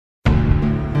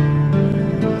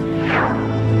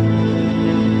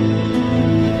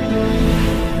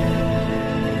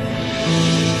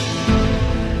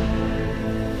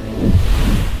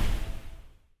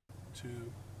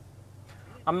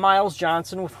I'm Miles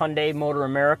Johnson with Hyundai Motor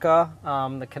America,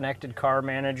 the Connected Car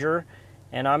Manager,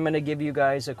 and I'm going to give you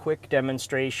guys a quick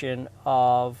demonstration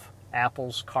of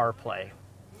Apple's CarPlay.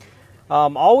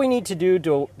 All we need to do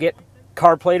to get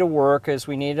CarPlay to work is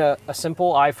we need a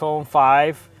simple iPhone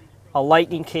 5, a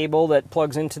lightning cable that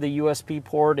plugs into the USB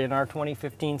port in our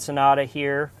 2015 Sonata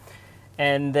here,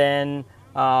 and then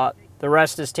the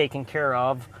rest is taken care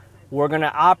of. We're going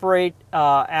to operate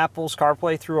Apple's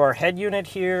CarPlay through our head unit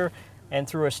here and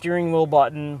through a steering wheel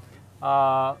button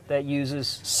that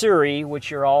uses Siri, which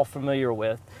you're all familiar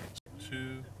with.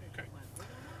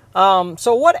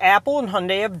 So what Apple and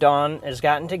Hyundai have done is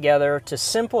gotten together to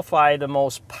simplify the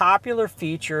most popular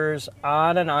features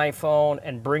on an iPhone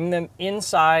and bring them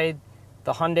inside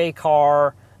the Hyundai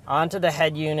car onto the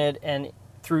head unit and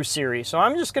through Siri. So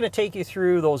I'm just going to take you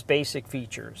through those basic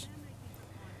features.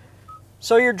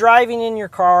 So you're driving in your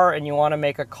car and you want to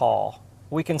make a call.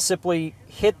 We can simply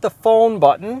hit the phone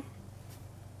button.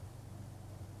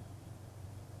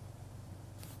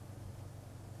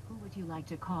 Who would you like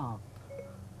to call?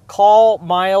 Call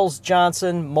Miles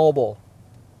Johnson Mobile.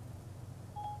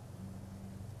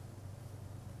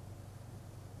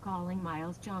 Calling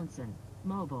Miles Johnson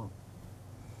Mobile.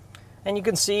 And you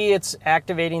can see it's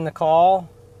activating the call.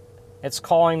 It's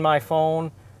calling my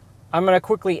phone. I'm going to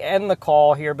quickly end the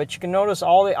call here, but you can notice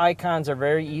all the icons are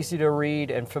very easy to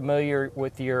read and familiar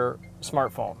with your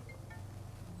smartphone.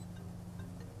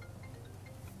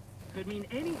 Could mean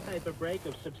any type of brake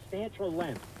of substantial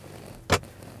length.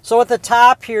 So at the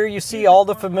top here, you see all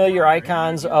the familiar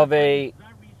icons of a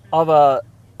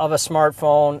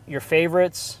smartphone. Your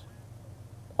favorites,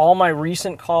 all my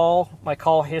recent my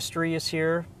call history is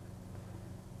here.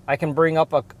 I can bring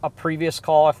up a previous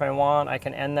call if I want. I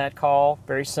can end that call.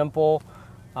 Very simple.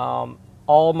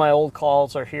 All my old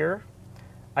calls are here.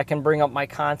 I can bring up my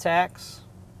contacts.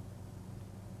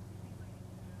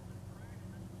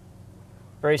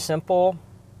 Very simple.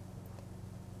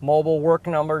 Mobile work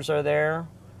numbers are there.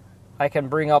 I can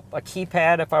bring up a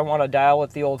keypad if I want to dial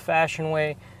it the old-fashioned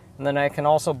way. And then I can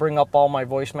also bring up all my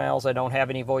voicemails. I don't have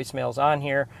any voicemails on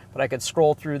here, but I could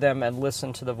scroll through them and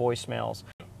listen to the voicemails.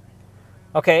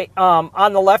 Okay,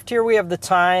 on the left here we have the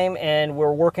time, and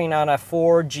we're working on a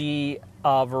 4G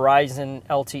Verizon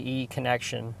LTE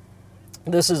connection.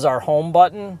 This is our home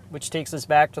button, which takes us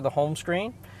back to the home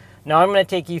screen. Now I'm going to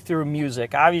take you through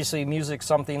music. Obviously, music's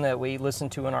something that we listen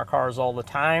to in our cars all the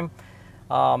time,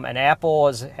 and Apple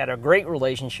has had a great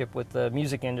relationship with the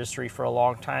music industry for a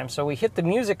long time. So we hit the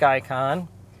music icon,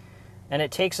 and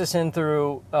it takes us in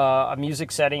through a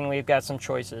music setting. We've got some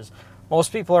choices.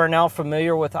 Most people are now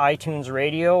familiar with iTunes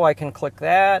Radio. I can click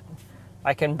that.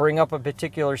 I can bring up a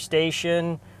particular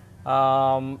station,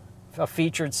 a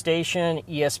featured station,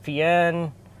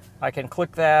 ESPN. I can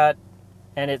click that,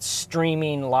 and it's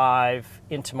streaming live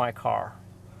into my car.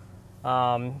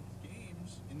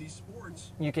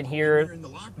 You can hear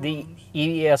the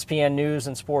ESPN News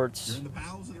and Sports.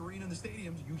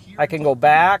 I can go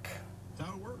back.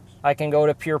 I can go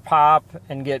to Pure Pop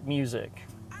and get music.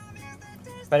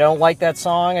 If I don't like that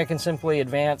song, I can simply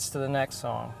advance to the next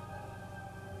song.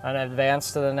 And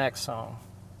advance to the next song.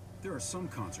 There are some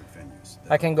concert venues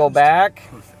that I can go back.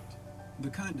 Perfect. The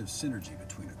kind of synergy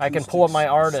between I can pull up my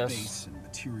artist. and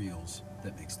materials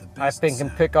that makes the I best can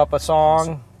sound. pick up a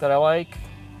song that I like.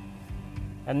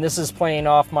 And this is playing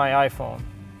off my iPhone.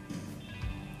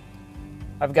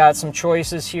 I've got some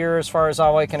choices here as far as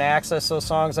how I can access those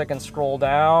songs. I can scroll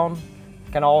down.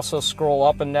 I can also scroll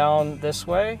up and down this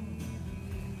way.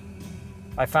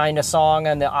 I find a song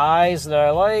on the eyes that I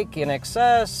like in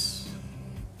excess.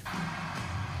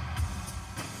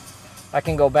 I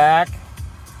can go back.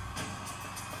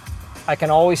 I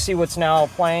can always see what's now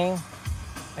playing.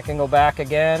 I can go back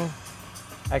again.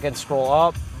 I can scroll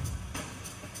up,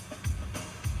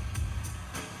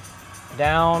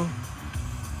 down.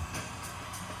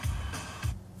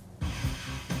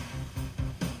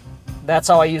 That's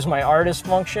how I use my artist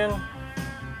function.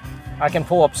 I can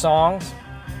pull up songs.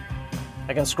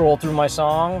 I can scroll through my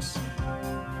songs.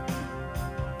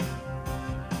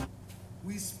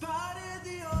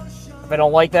 If I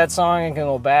don't like that song, I can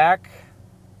go back.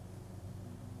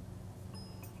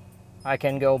 I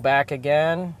can go back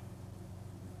again.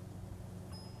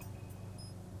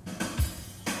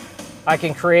 I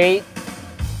can create.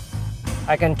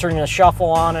 I can turn the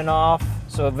shuffle on and off.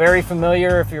 So very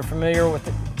familiar. If you're familiar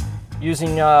with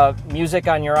using music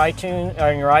on your iTunes,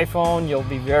 on your iPhone, you'll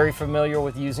be very familiar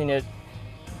with using it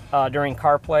during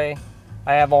CarPlay.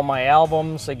 I have all my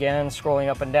albums, again, scrolling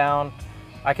up and down.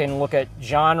 I can look at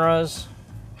genres,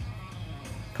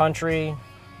 country,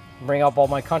 bring up all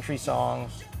my country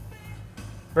songs.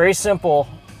 Very simple.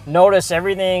 Notice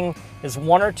everything is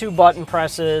 1 or 2 button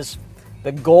presses.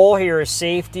 The goal here is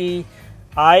safety,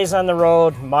 eyes on the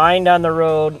road, mind on the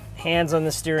road, hands on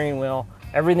the steering wheel.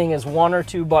 Everything is 1 or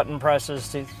 2 button presses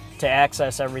to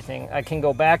access everything. I can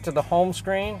go back to the home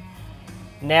screen.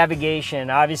 Navigation,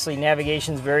 obviously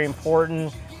navigation is very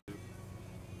important.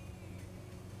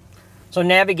 So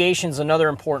navigation is another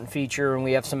important feature, and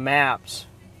we have some maps.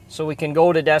 So we can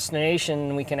go to destination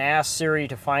and we can ask Siri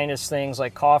to find us things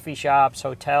like coffee shops,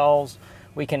 hotels.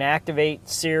 We can activate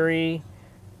Siri.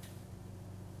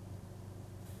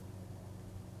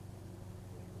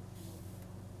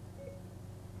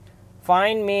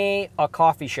 Find me a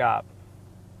coffee shop.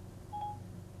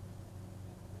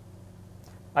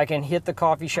 I can hit the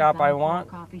coffee shop I want.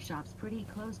 Coffee shops pretty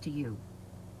close to you.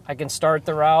 I can start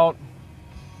the route.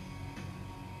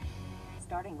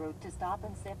 Starting route to stop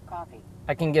and sip coffee.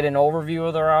 I can get an overview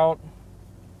of the route.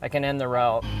 I can end the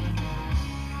route.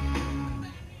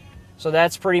 So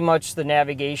that's pretty much the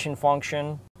navigation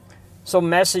function. So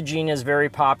messaging is very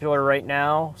popular right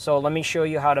now. So let me show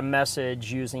you how to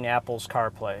message using Apple's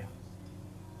CarPlay.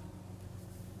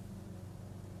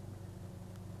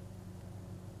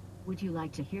 Would you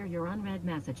like to hear your unread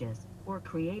messages or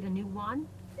create a new one?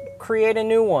 Create a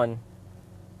new one.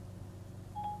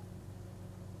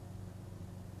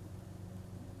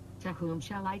 To whom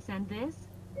shall I send this?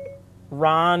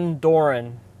 Ron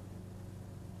Doran.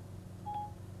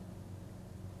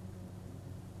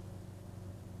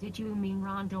 Did you mean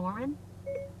Ron Doran?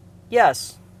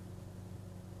 Yes.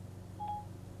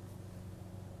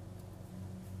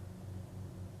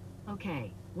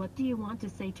 Okay, what do you want to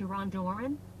say to Ron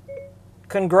Doran?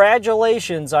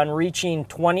 Congratulations on reaching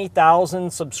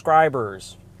 20,000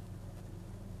 subscribers.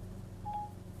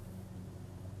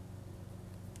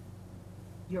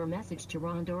 Your message to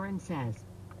Ron Doran says,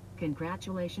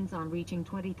 congratulations on reaching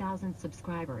 20,000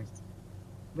 subscribers.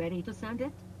 Ready to send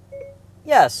it?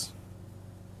 Yes.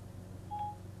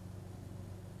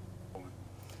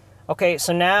 Okay,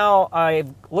 so now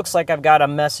looks like I've got a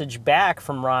message back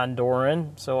from Ron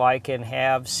Doran, so I can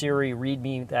have Siri read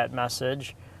me that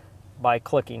message by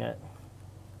clicking it.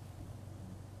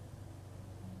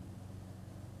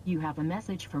 You have a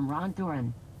message from Ron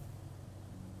Doran.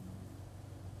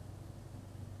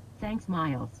 Thanks,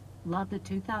 Miles. Love the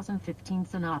 2015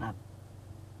 Sonata.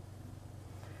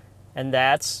 And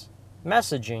that's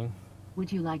messaging.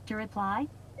 Would you like to reply?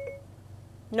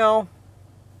 No.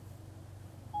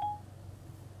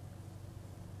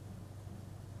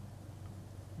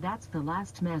 That's the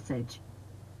last message.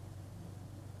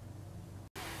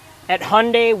 At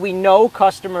Hyundai, we know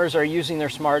customers are using their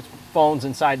smartphones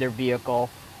inside their vehicle.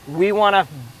 We want to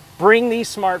bring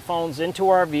these smartphones into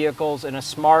our vehicles in a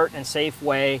smart and safe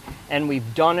way, and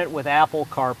we've done it with Apple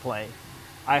CarPlay.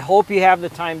 I hope you have the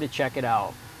time to check it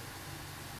out.